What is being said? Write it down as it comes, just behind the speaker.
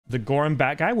The Gorum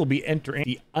Bat guy will be entering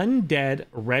the undead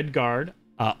Red Guard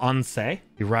Onse.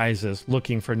 He rises,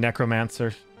 looking for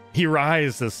necromancers. He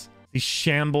rises. He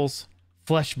shambles,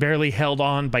 flesh barely held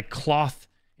on by cloth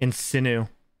and sinew.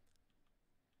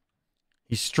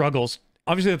 He struggles.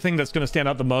 Obviously, the thing that's going to stand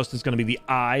out the most is going to be the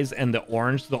eyes and the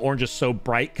orange. The orange is so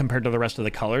bright compared to the rest of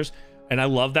the colors. And I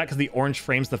love that because the orange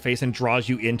frames the face and draws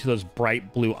you into those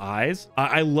bright blue eyes.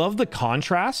 I love the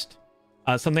contrast.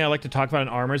 Something I like to talk about in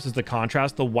armors is the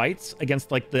contrast. The whites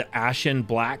against like the ashen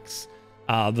blacks,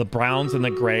 the browns and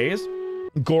the grays.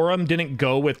 Gorum didn't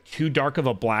go with too dark of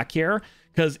a black here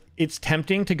because it's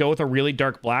tempting to go with a really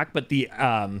dark black, but the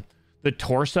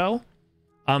torso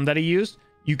that he used,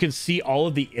 you can see all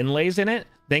of the inlays in it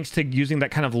thanks to using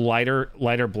that kind of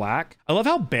lighter black. I love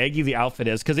how baggy the outfit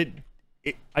is because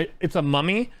it's a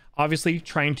mummy, obviously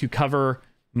trying to cover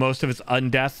most of its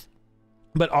undeath,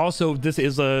 but also this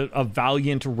is a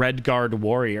valiant Red Guard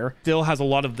warrior. Still has a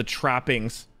lot of the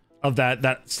trappings of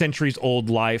that centuries old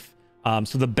life.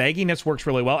 So the bagginess works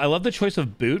really well. I love the choice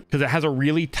of boot because it has a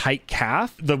really tight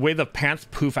calf. The way the pants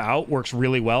poof out works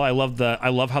really well. I love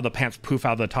how the pants poof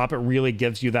out the top. It really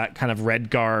gives you that kind of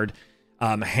Red Guard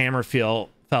hammer feel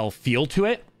to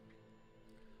it,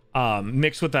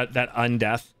 mixed with that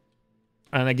undeath.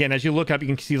 And again, as you look up, you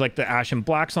can see like the ashen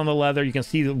blacks on the leather. You can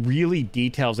see the really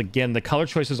details. Again, the color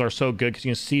choices are so good because you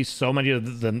can see so many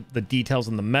of the details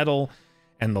in the metal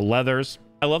and the leathers.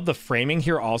 I love the framing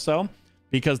here also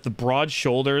because the broad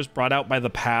shoulders brought out by the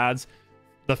pads,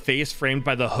 the face framed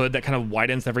by the hood that kind of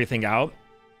widens everything out.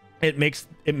 It makes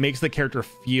the character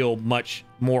feel much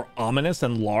more ominous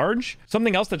and large.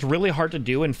 Something else that's really hard to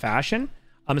do in fashion,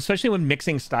 especially when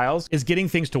mixing styles, is getting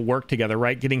things to work together,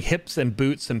 right? Getting hips and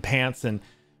boots and pants and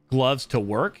gloves to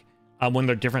work when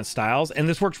they're different styles. And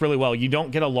this works really well. You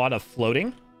don't get a lot of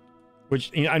floating,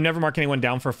 which, you know, I never mark anyone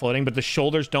down for floating, but the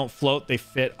shoulders don't float. They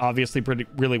fit obviously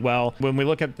really well. When we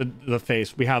look at the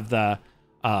face, we have the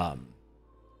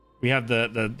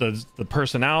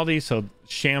personality, so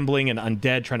shambling and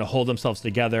undead trying to hold themselves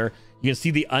together. You can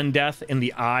see the undeath in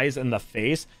the eyes and the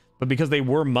face, but because they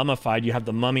were mummified, you have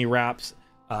the mummy wraps,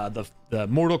 the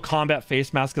Mortal Kombat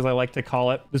face mask, as I like to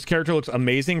call it. This character looks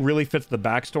amazing, really fits the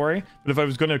backstory. But if I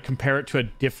was going to compare it to a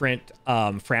different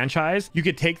franchise, you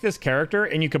could take this character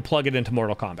and you could plug it into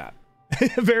Mortal Kombat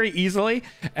very easily,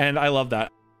 and I love that.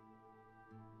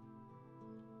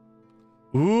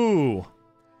 Ooh,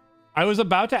 I was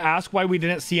about to ask why we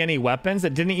didn't see any weapons.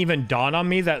 It didn't even dawn on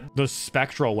me that those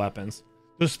spectral weapons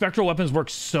work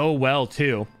so well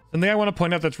too. Something I want to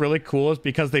point out that's really cool is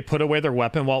because they put away their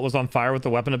weapon while it was on fire with the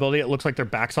weapon ability, it looks like their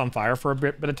back's on fire for a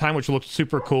bit of time, which looks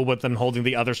super cool with them holding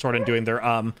the other sword and doing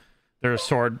their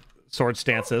sword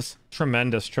stances.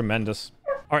 Tremendous.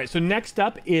 All right, so next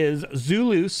up is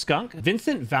Zulu Skunk.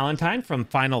 Vincent Valentine from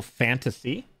Final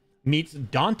Fantasy meets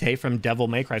Dante from Devil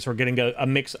May Cry. So we're getting a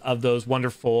mix of those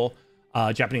wonderful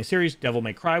Japanese series, Devil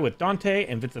May Cry, with Dante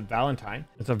and Vincent Valentine.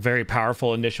 It's a very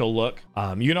powerful initial look.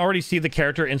 You can already see the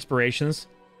character inspirations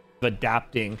of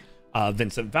adapting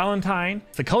Vincent Valentine.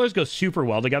 The colors go super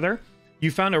well together. You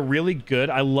found a really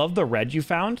good, I love the red you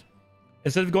found.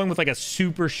 Instead of going with like a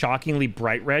super shockingly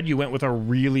bright red, you went with a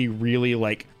really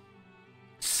like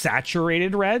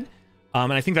saturated red.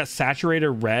 And I think that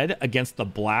saturated red against the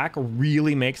black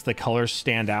really makes the colors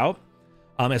stand out.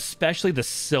 Especially the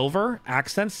silver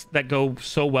accents that go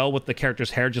so well with the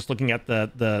character's hair, just looking at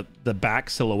the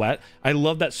back silhouette. I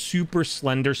love that super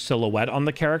slender silhouette on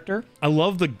the character. I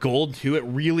love the gold too. It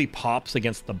really pops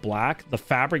against the black. The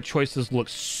fabric choices look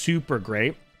super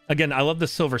great. Again, I love the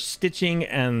silver stitching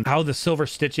and how the silver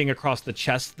stitching across the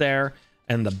chest there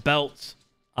and the belts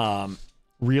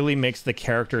really makes the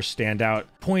character stand out.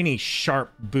 Pointy,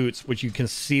 sharp boots, which you can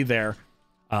see there.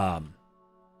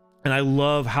 And I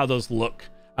love how those look.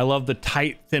 I love the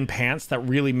tight, thin pants that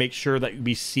really make sure that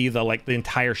we see the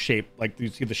entire shape. Like you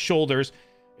see the shoulders,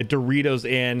 it Doritos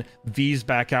in, V's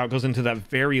back out, goes into that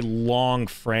very long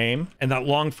frame. And that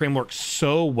long frame works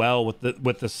so well with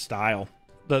the style.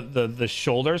 The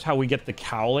shoulders, how we get the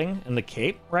cowling and the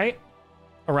cape, right?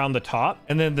 Around the top.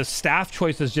 And then the staff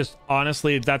choice is just,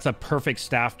 honestly, that's a perfect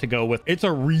staff to go with. It's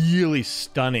a really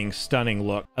stunning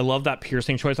look. I love that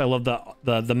piercing choice. I love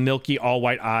the milky all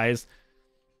white eyes,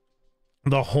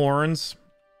 the horns,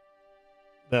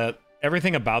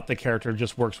 everything about the character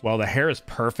just works well. The hair is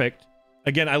perfect.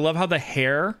 Again, I love how the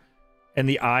hair and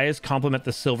the eyes complement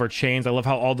the silver chains. I love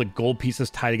how all the gold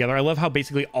pieces tie together. I love how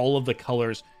basically all of the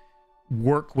colors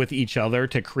work with each other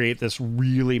to create this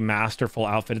really masterful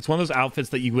outfit. It's one of those outfits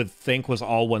that you would think was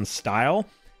all one style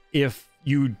if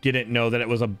you didn't know that it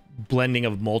was a blending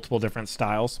of multiple different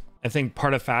styles. I think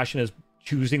part of fashion is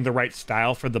choosing the right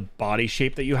style for the body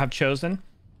shape that you have chosen.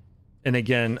 And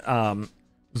again,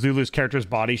 Zulu's character's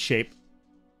body shape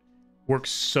works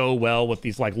so well with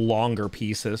these like longer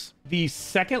pieces. The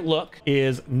second look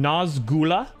is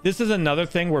Nazgula. This is another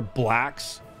thing where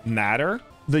blacks matter.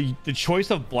 The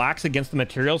choice of blacks against the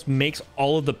materials makes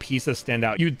all of the pieces stand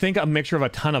out. You'd think a mixture of a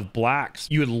ton of blacks,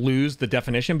 you would lose the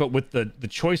definition, but with the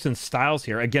choice in styles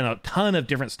here, again, a ton of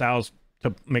different styles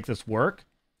to make this work,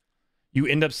 you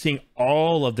end up seeing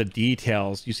all of the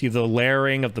details. You see the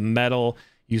layering of the metal,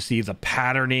 you see the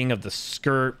patterning of the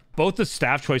skirt. Both the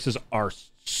staff choices are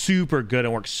super good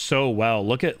and work so well.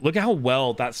 Look at how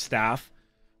well that staff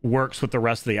works with the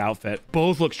rest of the outfit.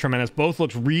 Both looks tremendous. Both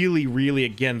looks really,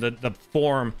 again, the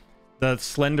form, the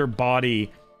slender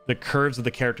body, the curves of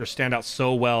the character stand out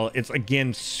so well. It's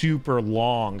again super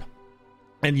long,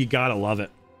 and you gotta love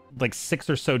it. Like 6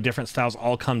 or so different styles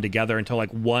all come together into like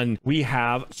one. We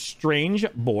have Strange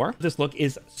Boar. This look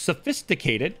is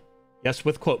sophisticated, yes,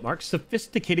 with quote marks,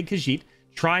 sophisticated Khajiit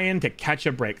trying to catch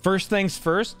a break. First things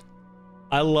first,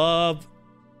 I love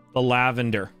the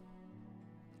lavender.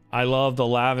 I love the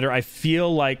lavender. I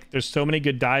feel like there's so many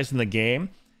good dyes in the game,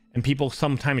 and people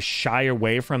sometimes shy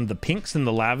away from the pinks and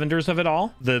the lavenders of it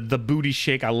all. The booty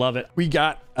shake, I love it. We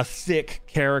got a thick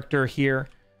character here,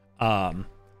 but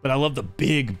I love the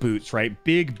big boots, right?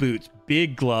 Big boots,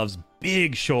 big gloves,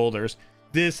 big shoulders.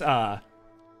 This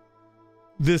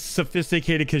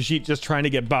sophisticated Khajiit just trying to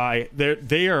get by.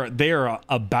 They are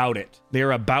about it. They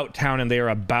are about town, and they are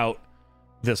about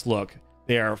this look.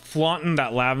 They are flaunting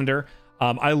that lavender.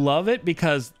 I love it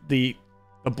because the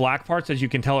black parts, as you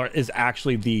can tell, is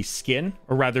actually the skin,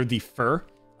 or rather the fur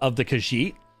of the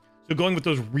Khajiit. So going with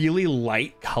those really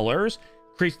light colors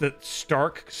creates the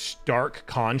stark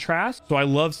contrast. So I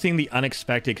love seeing the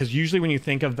unexpected, because usually when you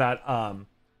think of that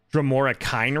Dremora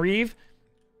Kynreeve,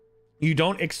 you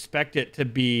don't expect it to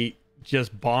be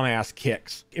just bomb ass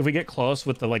kicks. If we get close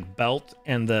with the like belt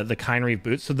and the Kynreeve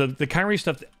boots, so the Kynreeve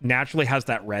stuff naturally has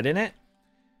that red in it,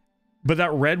 but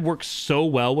that red works so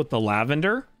well with the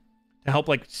lavender to help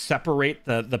like separate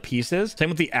the pieces. Same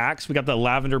with the axe. We got the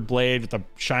lavender blade with the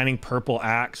shining purple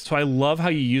axe. So I love how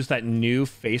you use that new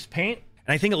face paint.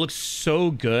 And I think it looks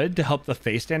so good to help the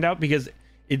face stand out, because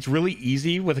it's really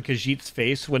easy with a Khajiit's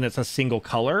face when it's a single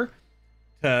color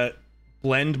to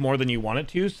blend more than you want it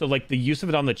to. So like the use of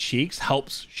it on the cheeks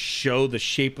helps show the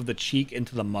shape of the cheek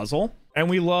into the muzzle. And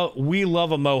we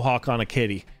love a mohawk on a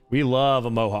kitty. We love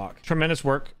a mohawk. Tremendous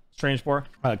work. Strange Boar.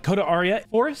 Coda Arya,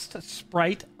 Forest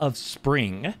Sprite of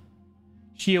Spring.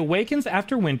 She awakens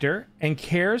after winter and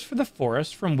cares for the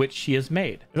forest from which she is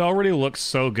made. It already looks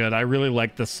so good. I really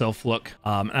like the sylph look.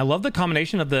 And I love the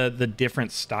combination of the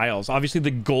different styles. Obviously the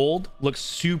gold looks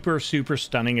super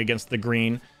stunning against the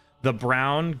green. The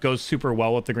brown goes super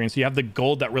well with the green. So you have the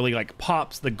gold that really like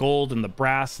pops, the gold and the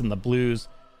brass and the blues.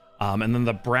 And then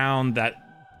the brown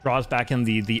that draws back in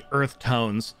the earth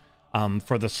tones.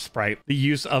 For the sprite. The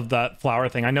use of that flower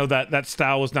thing, I know that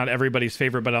style was not everybody's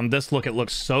favorite, but on this look it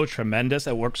looks so tremendous.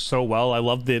 It works so well. I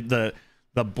love the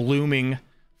blooming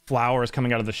flowers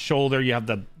coming out of the shoulder. You have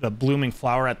the blooming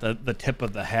flower at the tip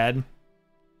of the head.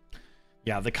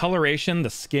 Yeah, the coloration, the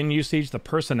skin usage, the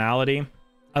personality.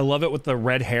 I love it with the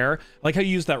red hair. I like how you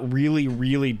use that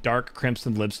really dark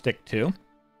crimson lipstick too.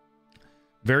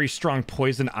 Very strong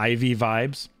poison ivy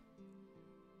vibes.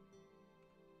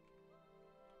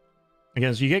 Again,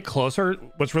 as you get closer,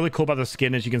 what's really cool about the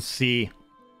skin is you can see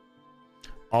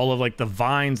all of like the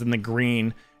vines and the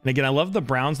green. And again, I love the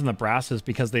browns and the brasses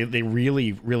because they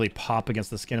really pop against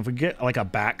the skin. If we get like a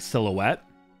back silhouette,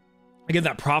 again,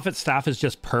 that prophet staff is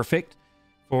just perfect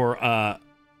for a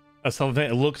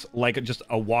silhouette. It looks like just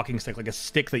a walking stick, like a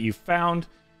stick that you found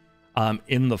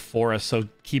in the forest. So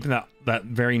keeping that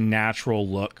very natural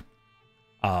look.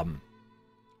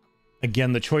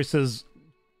 Again, the choices,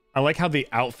 I like how the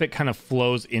outfit kind of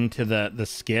flows into the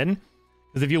skin,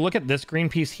 because if you look at this green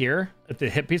piece here at the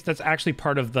hip piece, that's actually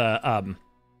part of the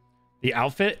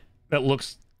outfit that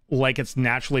looks like it's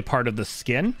naturally part of the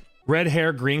skin. Red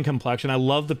hair, green complexion. I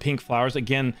love the pink flowers.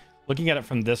 Again, looking at it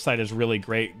from this side is really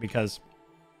great because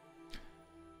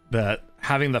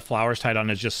having the flowers tied on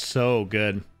is just so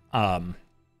good.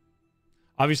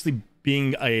 Obviously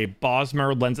being a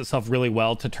Bosmer lends itself really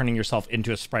well to turning yourself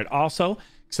into a sprite also,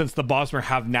 since the Bosmer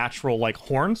have natural like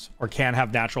horns, or can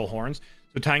have natural horns.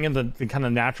 So tying in the kind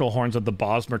of natural horns of the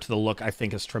Bosmer to the look, I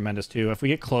think is tremendous too. If we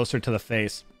get closer to the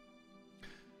face,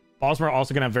 Bosmer are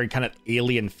also gonna have very kind of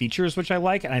alien features, which I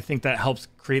like. And I think that helps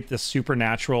create this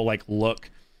supernatural like look.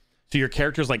 So your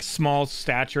character's like small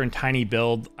stature and tiny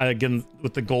build, again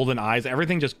with the golden eyes,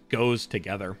 everything just goes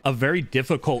together. A very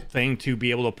difficult thing to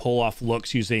be able to pull off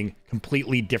looks using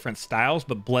completely different styles,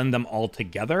 but blend them all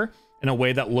together in a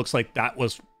way that looks like that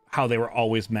was how they were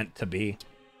always meant to be.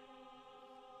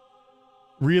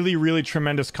 Really, really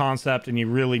tremendous concept, and you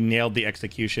really nailed the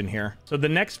execution here. So the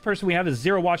next person we have is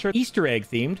Zero Watcher, Easter egg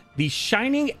themed, the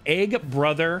Shining Egg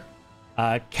Brother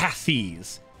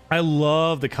Cassies. I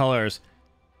love the colors.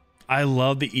 I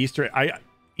love the Easter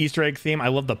egg theme. I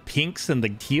love the pinks and the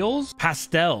teals.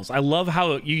 Pastels. I love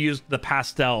how you used the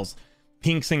pastels,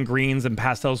 pinks and greens and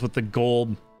pastels with the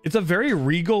gold. It's a very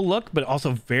regal look, but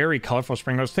also very colorful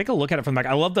spring. Let's take a look at it from the back.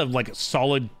 I love the like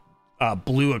solid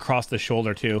blue across the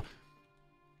shoulder too.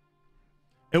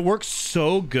 It works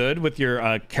so good with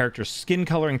your character's skin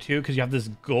coloring too, because you have this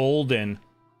golden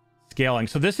scaling.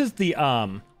 So this is the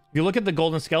if you look at the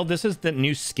golden scale, this is the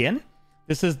new skin.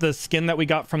 This is the skin that we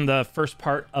got from the first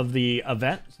part of the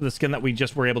event. So the skin that we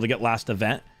just were able to get last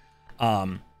event,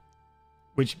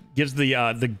 which gives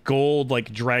the gold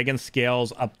like dragon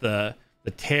scales up the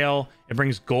tail. It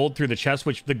brings gold through the chest,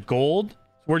 which the gold,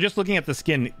 we're just looking at the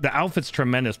skin. The outfit's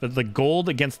tremendous, but the gold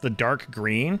against the dark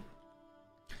green.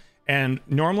 And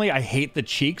normally I hate the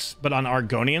cheeks, but on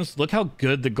Argonians, look how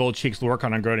good the gold cheeks work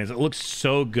on Argonians. It looks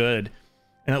so good.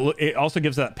 And it also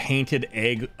gives that painted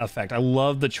egg effect. I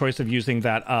love the choice of using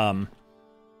that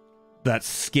that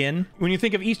skin. When you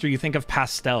think of Easter, you think of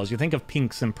pastels. You think of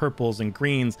pinks and purples and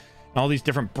greens and all these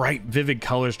different bright, vivid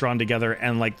colors drawn together.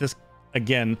 And like this,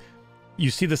 again, you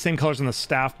see the same colors on the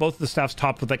staff. Both of the staffs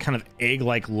topped with that kind of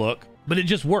egg-like look. But it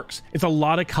just works. It's a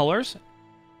lot of colors.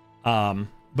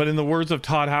 But in the words of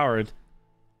Todd Howard,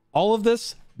 all of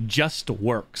this just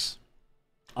works.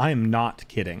 I am not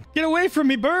kidding. Get away from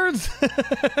me, birds!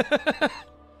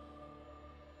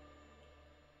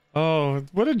 Oh,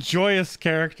 what a joyous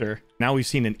character. Now we've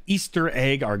seen an Easter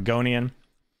egg Argonian.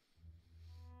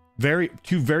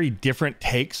 Two very different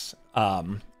takes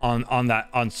on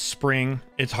spring.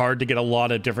 It's hard to get a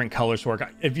lot of different colors to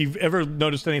work. If you've ever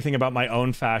noticed anything about my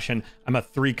own fashion, I'm a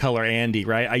 3-color Andy,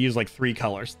 right? I use like 3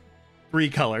 colors. 3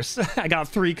 colors. I got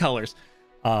 3 colors.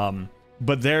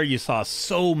 But there you saw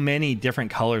so many different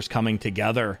colors coming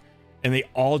together, and they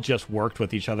all just worked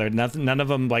with each other. None of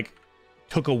them like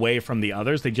took away from the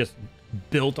others. They just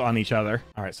built on each other.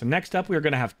 All right, so next up, we're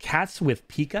going to have Cats with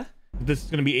Pika. This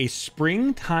is going to be a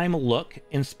springtime look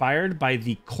inspired by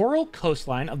the coral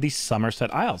coastline of the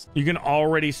Somerset Isles. You can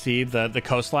already see the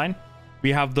coastline.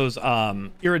 We have those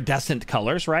iridescent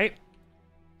colors, right?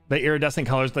 The iridescent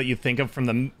colors that you think of from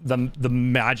the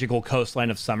magical coastline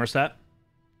of Somerset.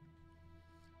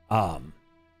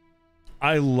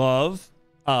 I love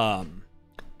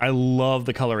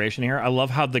the coloration here. I love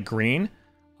how the green,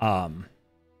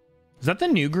 is that the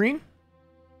new green?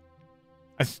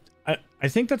 I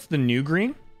think that's the new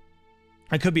green.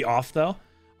 I could be off though.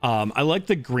 I like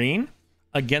the green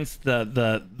against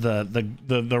the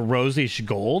rosish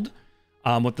gold,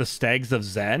 with the stags of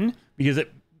Zen, because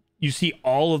you see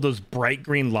all of those bright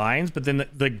green lines, but then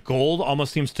the gold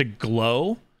almost seems to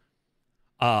glow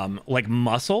like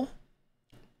muscle,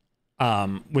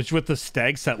 which with the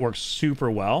stag set works super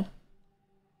well.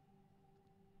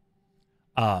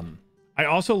 I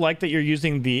also like that you're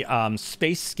using the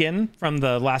space skin from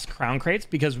the last crown crates,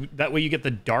 because that way you get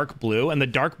the dark blue, and the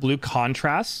dark blue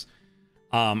contrasts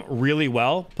really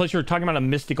well. Plus you're talking about a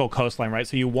mystical coastline, right?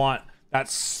 So you want that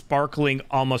sparkling,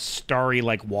 almost starry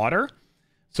like water.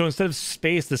 So instead of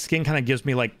space, the skin kind of gives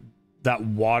me like that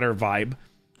water vibe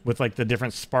with like the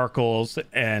different sparkles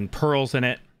and pearls in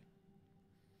it.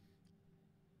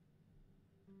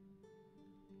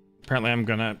 Apparently I'm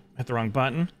gonna hit the wrong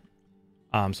button.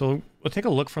 So we'll take a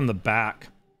look from the back.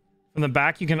 From the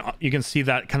back, you can see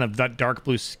that kind of that dark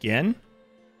blue skin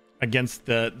against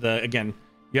the again,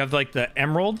 you have like the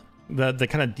emerald, the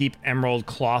kind of deep emerald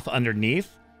cloth underneath,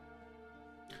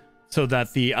 so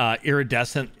that the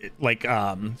iridescent like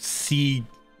sea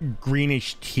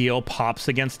greenish teal pops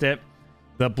against it.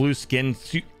 The blue skin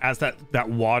as that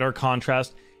water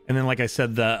contrast, and then like I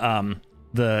said, the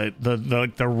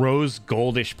rose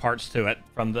goldish parts to it,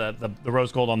 from the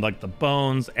rose gold on like the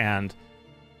bones, and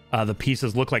the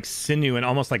pieces look like sinew and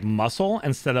almost like muscle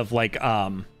instead of like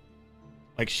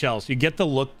shells. You get the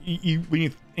look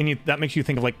that makes you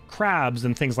think of like crabs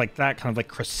and things like that, kind of like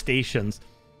crustaceans.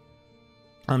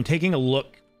 I'm taking a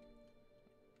look.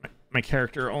 My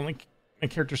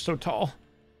character's so tall.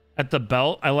 At the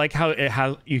belt, I like how it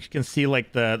has, you can see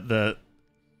like the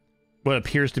what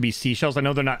appears to be seashells. I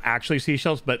know they're not actually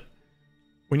seashells, but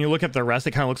when you look at the rest,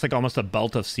 it kind of looks like almost a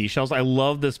belt of seashells. I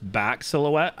love this back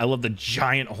silhouette. I love the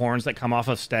giant horns that come off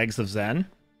of Stags of Zen.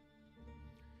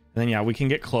 And then, yeah, we can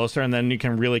get closer, and then you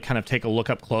can really kind of take a look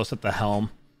up close at the helm.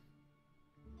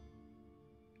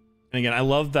 And again, I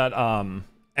love that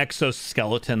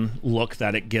exoskeleton look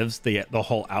that it gives the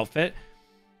whole outfit,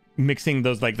 mixing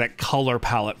those, like, that color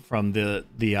palette from the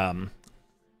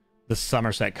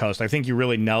Somerset Coast. I think you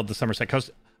really nailed the Somerset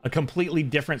Coast. A completely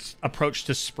different approach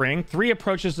to spring. 3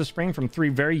 approaches to spring from 3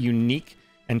 very unique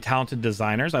and talented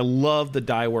designers. I love the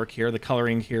dye work here. The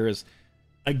coloring here is,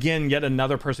 again, yet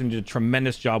another person who did a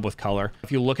tremendous job with color.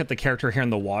 If you look at the character here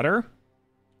in the water,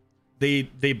 they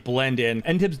blend in.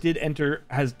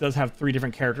 NTIBS does have 3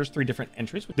 different characters, 3 different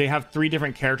entries. They have 3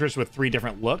 different characters with 3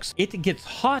 different looks. It gets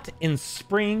hot in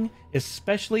spring,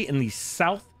 especially in the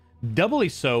south, doubly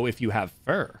so if you have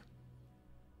fur.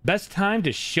 Best time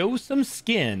to show some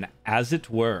skin, as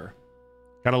it were.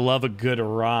 Gotta love a good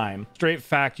rhyme. Straight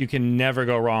fact, you can never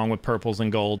go wrong with purples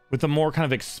and gold. With a more kind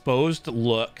of exposed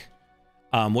look,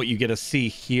 what you get to see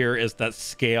here is that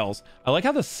scales. I like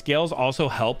how the scales also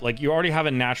help. Like, you already have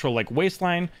a natural, like,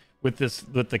 waistline with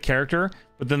the character,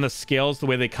 but then the scales, the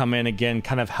way they come in, again,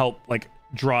 kind of help, like,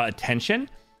 draw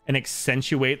attention and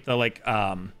accentuate the, like,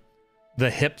 the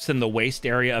hips and the waist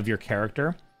area of your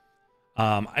character.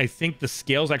 I think the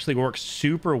scales actually work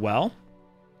super well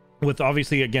with,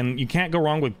 obviously, again, you can't go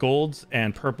wrong with golds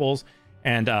and purples.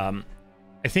 And I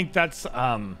think that's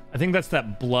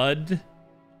that blood,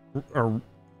 or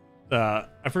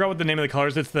I forgot what the name of the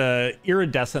colors. It's the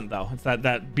iridescent, though. It's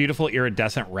that beautiful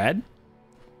iridescent red,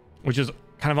 which is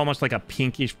kind of almost like a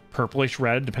pinkish purplish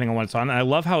red, depending on what it's on. And I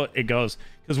love how it goes,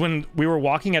 because when we were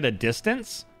walking at a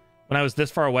distance, when I was this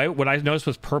far away, what I noticed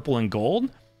was purple and gold.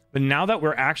 But now that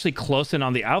we're actually close in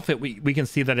on the outfit, we can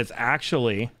see that it's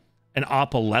actually an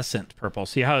opalescent purple.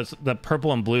 See how it's the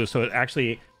purple and blue? So it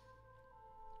actually,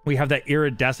 we have that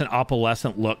iridescent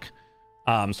opalescent look.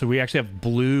 So we actually have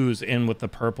blues in with the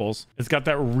purples. It's got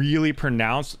that really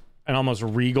pronounced and almost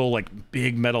regal, like,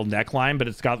 big metal neckline, but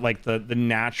it's got, like, the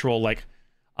natural, like,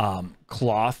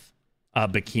 cloth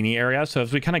bikini area. So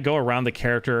as we kind of go around the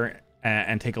character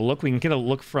and take a look, we can get a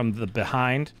look from the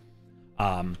behind.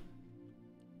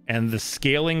 And the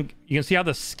scaling, you can see how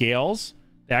the scales,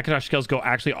 the Akatosh scales, go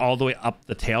actually all the way up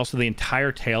the tail. So the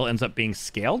entire tail ends up being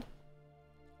scaled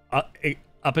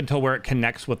up until where it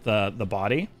connects with the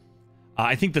body.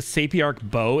 I think the Sapiarch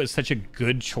bow is such a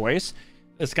good choice.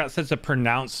 It's got such a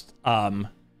pronounced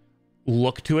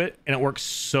look to it, and it works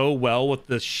so well with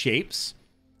the shapes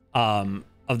of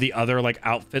the other, like,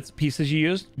 outfits pieces you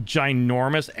use.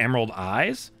 Ginormous emerald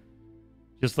eyes,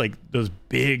 just like those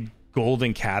big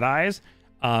golden cat eyes.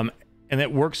 And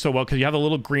it works so well because you have a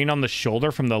little green on the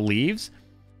shoulder from the leaves.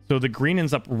 So the green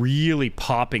ends up really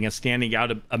popping and standing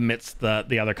out amidst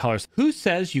the other colors. Who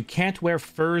says you can't wear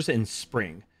furs in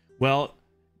spring? Well,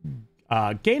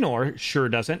 Gaynor sure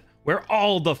doesn't. Wear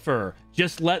all the fur.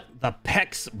 Just let the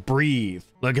pecs breathe.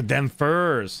 Look at them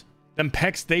furs. Them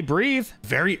pecs, they breathe.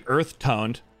 Very earth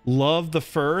toned. Love the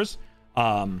furs.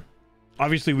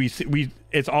 Obviously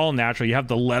it's all natural. You have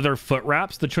the leather foot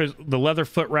wraps, the leather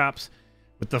foot wraps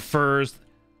with the furs,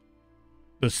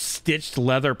 the stitched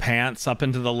leather pants up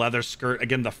into the leather skirt.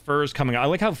 Again, the furs coming out. I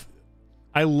like how,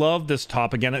 I love this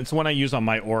top. Again, it's one I use on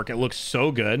my orc. It looks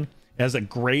so good. It has a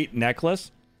great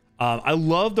necklace. I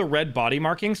love the red body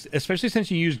markings, especially since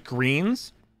you use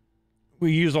greens.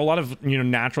 We use a lot of,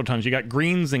 natural tones. You got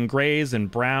greens and grays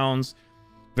and browns,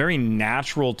 very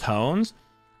natural tones.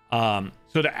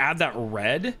 So to add that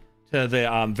red to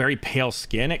the very pale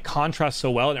skin, it contrasts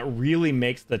so well, and it really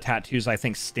makes the tattoos, I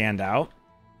think, stand out.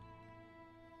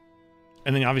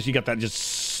 And then obviously you got that just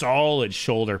solid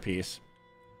shoulder piece.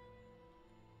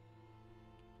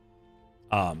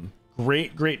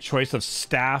 Great choice of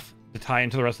staff to tie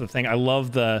into the rest of the thing. I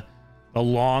love the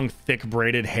long, thick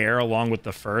braided hair along with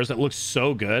the furs. It looks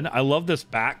so good. I love this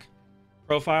back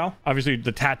profile. Obviously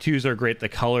the tattoos are great, the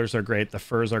colors are great, the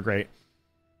furs are great.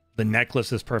 The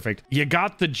necklace is perfect. You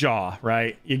got the jaw,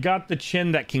 right? You got the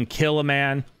chin that can kill a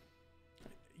man.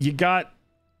 You got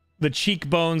the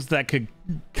cheekbones that could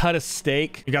cut a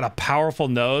steak. You got a powerful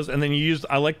nose. And then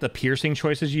I like the piercing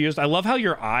choices you used. I love how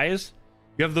your eyes,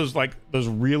 you have those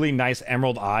really nice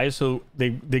emerald eyes. So they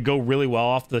go really well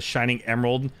off the shining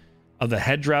emerald of the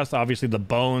headdress. Obviously the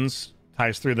bones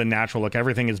ties through the natural look.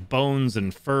 Everything is bones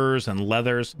and furs and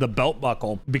leathers. The belt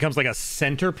buckle becomes like a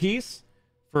centerpiece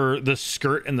for the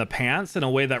skirt and the pants in a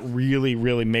way that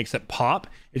really makes it pop.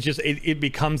 It's just, it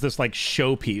becomes this like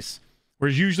showpiece.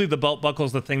 Whereas usually the belt buckle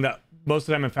is the thing that most of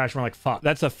the time in fashion we're like, fuck,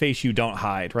 that's a face you don't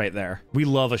hide right there. We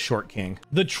love a short king.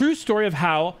 The true story of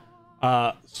how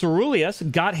Ceruleus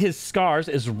got his scars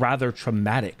is rather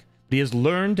traumatic. But he has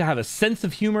learned to have a sense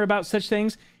of humor about such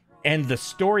things, and the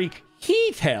story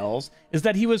he tells is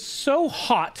that he was so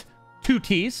hot, 2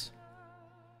 T's,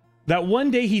 that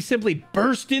one day he simply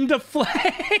burst into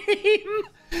flame.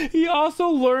 He also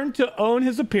learned to own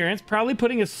his appearance, proudly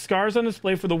putting his scars on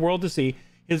display for the world to see.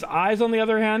 His eyes, on the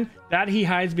other hand, that he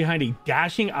hides behind a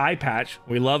dashing eye patch.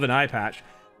 We love an eye patch.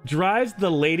 Drives the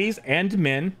ladies and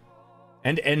men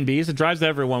and NBs. It drives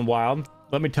everyone wild.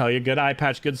 Let me tell you, good eye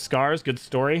patch, good scars, good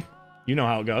story. You know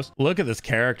how it goes. Look at this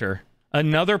character.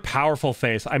 Another powerful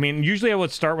face. I mean, usually I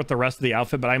would start with the rest of the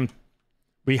outfit, but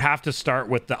we have to start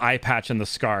with the eye patch and the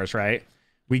scars, right?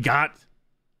 We got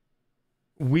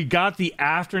the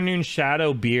afternoon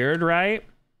shadow beard, right?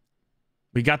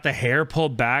 We got the hair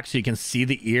pulled back so you can see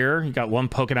the ear. You got one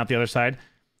poking out the other side.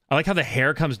 I like how the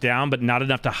hair comes down, but not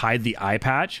enough to hide the eye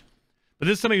patch. But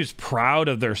this is somebody who's proud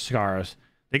of their scars.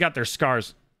 They got their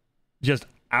scars just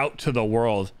out to the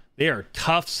world. They are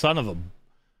tough son of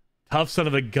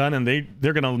a gun, and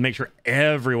they're gonna make sure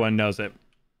everyone knows it.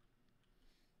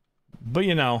 But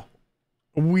you know,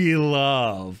 we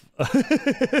love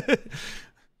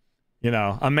you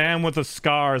know, a man with a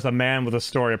scar is a man with a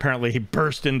story. Apparently he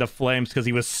burst into flames because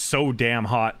he was so damn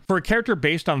hot. For a character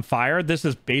based on fire, this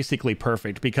is basically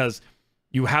perfect because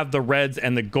you have the reds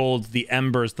and the golds, the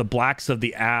embers, the blacks of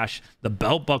the ash. The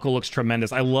belt buckle looks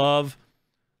tremendous. I love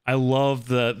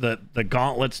the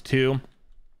gauntlets too.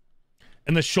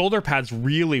 And the shoulder pads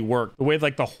really work. The way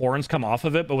like the horns come off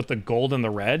of it, but with the gold and the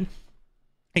red,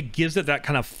 it gives it that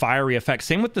kind of fiery effect.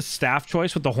 Same with the staff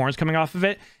choice with the horns coming off of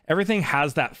it. Everything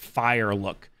has that fire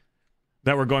look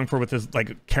that we're going for with this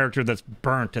like character that's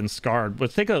burnt and scarred.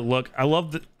 Let's take a look. I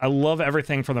love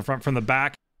everything from the front, from the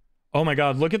back. Oh my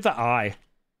God, look at the eye.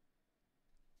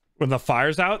 When the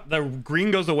fire's out, the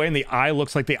green goes away and the eye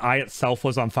looks like the eye itself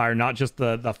was on fire, not just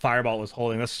the fireball it was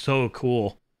holding. That's so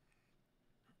cool.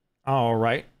 All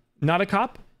right. Not a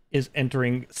Cop is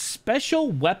entering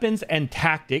Special Weapons and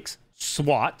Tactics,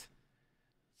 SWAT,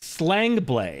 Slang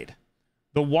Blade.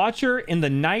 The Watcher in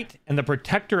the night and the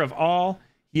protector of all.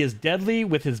 He is deadly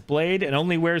with his blade and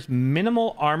only wears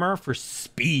minimal armor for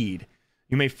speed.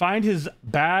 You may find his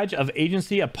badge of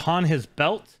agency upon his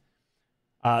belt.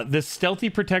 This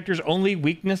stealthy protector's only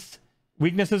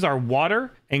weaknesses are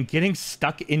water and getting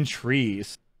stuck in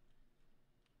trees.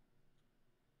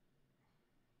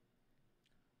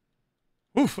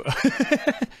 Oof.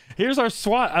 Here's our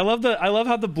SWAT. I love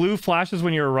how the blue flashes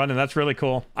when you're running. That's really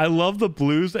cool. I love the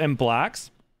blues and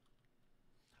blacks.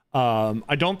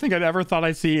 I don't think I'd ever thought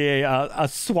I'd see a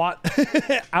SWAT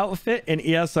outfit in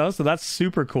ESO, so that's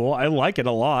super cool. I like it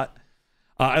a lot.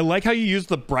 I like how you use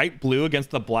the bright blue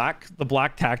against the black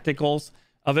tacticals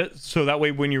of it, so that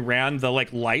way when you ran, the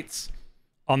like lights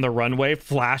on the runway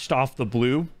flashed off the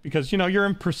blue because you know you're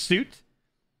in pursuit.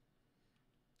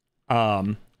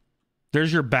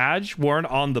 There's your badge worn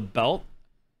on the belt.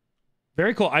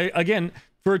 Very cool. Again,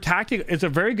 for a tactic, it's a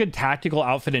very good tactical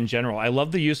outfit in general. I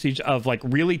love the usage of like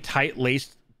really tight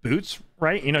laced boots,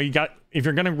 right? You know, if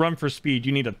you're going to run for speed,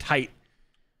 you need a tight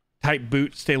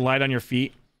boot, stay light on your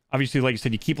feet. Obviously, like you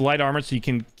said, you keep light armor so you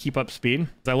can keep up speed.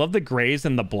 I love the grays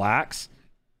and the blacks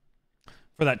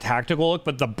for that tactical look,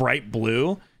 but the bright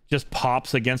blue just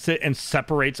pops against it and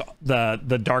separates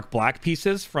the dark black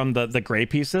pieces from the gray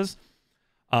pieces.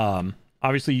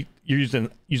 Obviously you're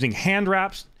using hand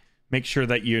wraps. Make sure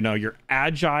that you know you're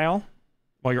agile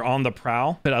while you're on the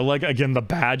prowl. But I like, again, the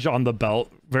badge on the belt,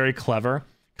 very clever.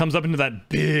 Comes up into that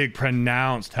big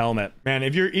pronounced helmet. Man,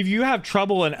 if you have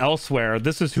trouble in Elsewhere,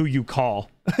 this is who you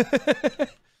call.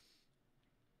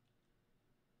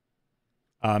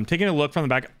 Taking a look from the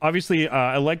back, obviously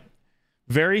I like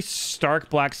very stark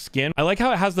black skin. I like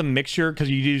how it has the mixture, because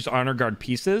you use honor guard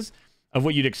pieces of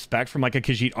what you'd expect from like a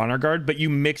Khajiit honor guard, but you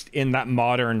mixed in that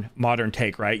modern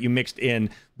take, right? You mixed in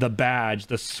the badge,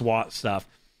 the SWAT stuff.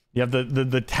 You have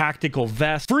the tactical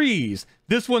vest. Freeze!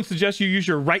 This one suggests you use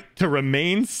your right to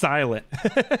remain silent.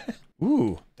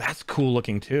 Ooh, that's cool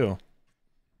looking too.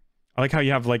 I like how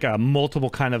you have like a multiple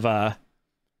kind of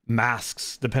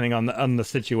masks depending on the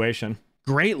situation.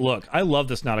 Great look. I love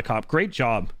this Not a Cop. Great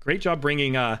job. Great job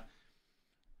bringing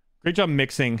great job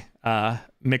mixing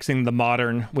the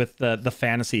modern with the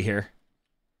fantasy here.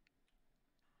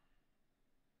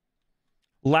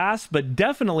 Last but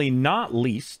definitely not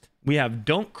least, we have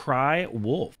Don't Cry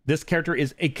Wolf. This character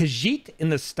is a Khajiit in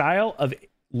the style of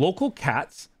local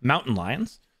cats, mountain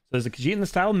lions. So there's a Khajiit in the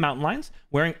style of mountain lions,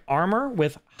 wearing armor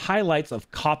with highlights of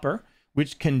copper,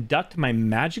 which conduct my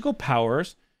magical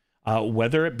powers,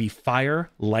 whether it be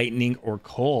fire, lightning, or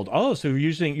cold. Oh, so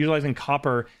you're utilizing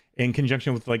copper in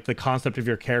conjunction with like the concept of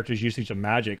your character's usage of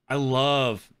magic. I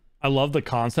love the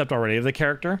concept already of the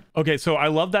character. Okay, so I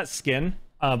love that skin.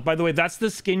 By the way, that's the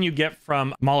skin you get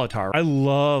from Molitar. I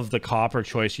love the copper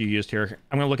choice you used here.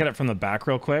 I'm gonna look at it from the back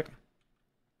real quick.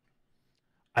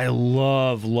 I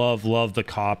love the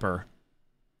copper.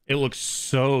 It looks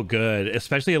so good,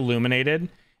 especially illuminated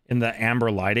in the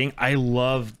amber lighting. I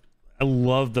love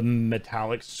the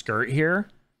metallic skirt here.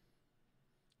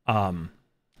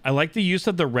 I like the use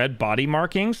of the red body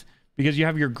markings because you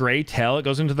have your gray tail. It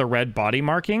goes into the red body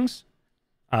markings,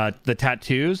 the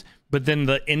tattoos, but then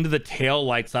the end of the tail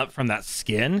lights up from that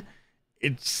skin.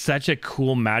 It's such a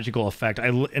cool magical effect.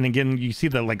 And again, you see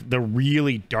the like the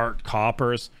really dark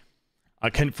coppers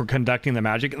for conducting the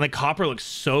magic, and the copper looks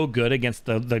so good against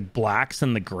the blacks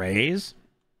and the grays.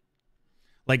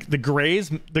 Like the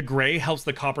gray helps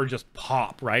the copper just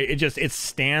pop, right? It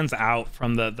stands out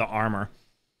from the armor.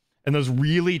 And those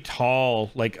really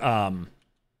tall, like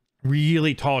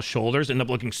really tall shoulders end up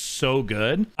looking so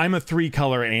good. I'm a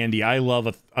 3-color Andy. I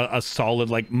love a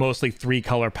solid, like mostly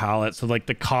 3-color palette. So like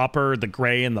the copper, the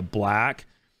gray, and the black,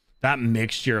 that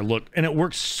mixture look, and it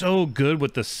works so good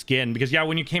with the skin because yeah,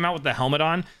 when you came out with the helmet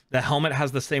on, the helmet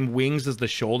has the same wings as the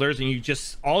shoulders, and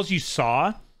all you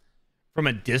saw from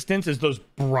a distance is those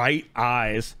bright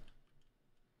eyes.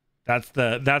 That's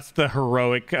the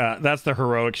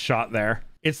heroic shot there.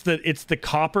 It's the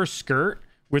copper skirt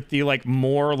with the like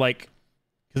more like,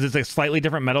 because it's a slightly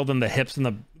different metal than the hips and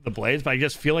the blades, but I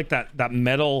just feel like that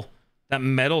metal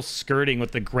skirting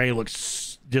with the gray looks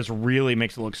just really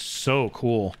makes it look so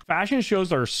cool. Fashion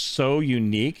shows are so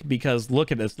unique because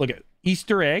look at this. Look at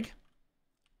Easter egg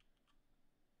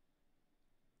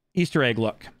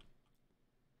look.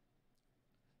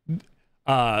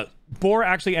 Boar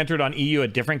actually entered on EU a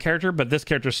different character, but this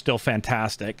character is still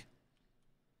fantastic.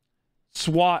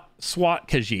 SWAT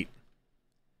Khajiit.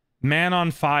 Man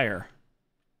on Fire.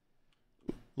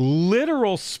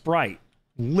 Literal Sprite.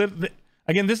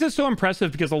 Again, this is so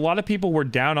impressive because a lot of people were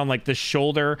down on like the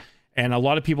shoulder, and a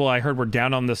lot of people I heard were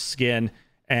down on the skin.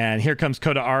 And here comes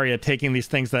Coda Aria taking these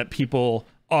things that people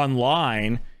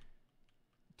online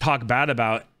talk bad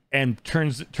about and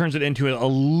turns it into a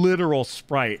literal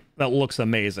sprite that looks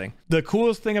amazing. The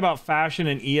coolest thing about fashion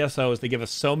and ESO is they give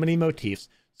us so many motifs,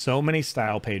 so many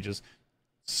style pages,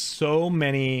 so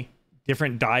many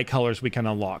different dye colors we can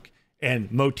unlock.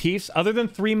 And motifs, other than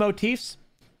 3 motifs,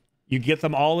 you get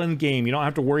them all in game. You don't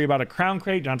have to worry about a crown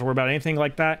crate. You don't have to worry about anything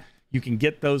like that. You can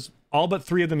get those, all but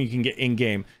 3 of them you can get in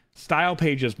game. Style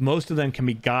pages, most of them can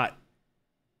be got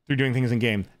through doing things in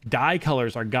game. Dye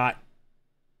colors are got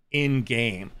in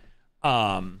game.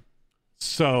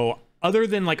 So other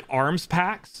than like arms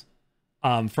packs,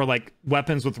 for like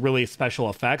weapons with really special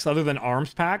effects, other than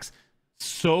arms packs,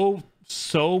 so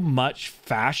much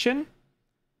fashion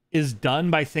is done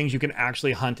by things you can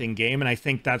actually hunt in game. And I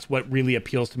think that's what really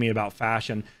appeals to me about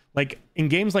fashion. Like in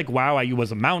games like WoW, I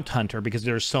was a mount hunter because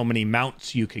there's so many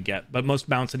mounts you could get, but most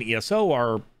mounts in ESO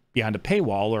are behind a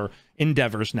paywall or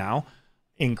endeavors now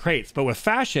in crates. But with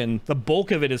fashion, the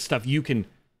bulk of it is stuff you can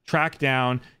track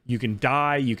down, you can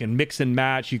dye, you can mix and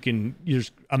match,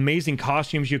 there's amazing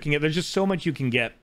costumes you can get. There's just so much you can get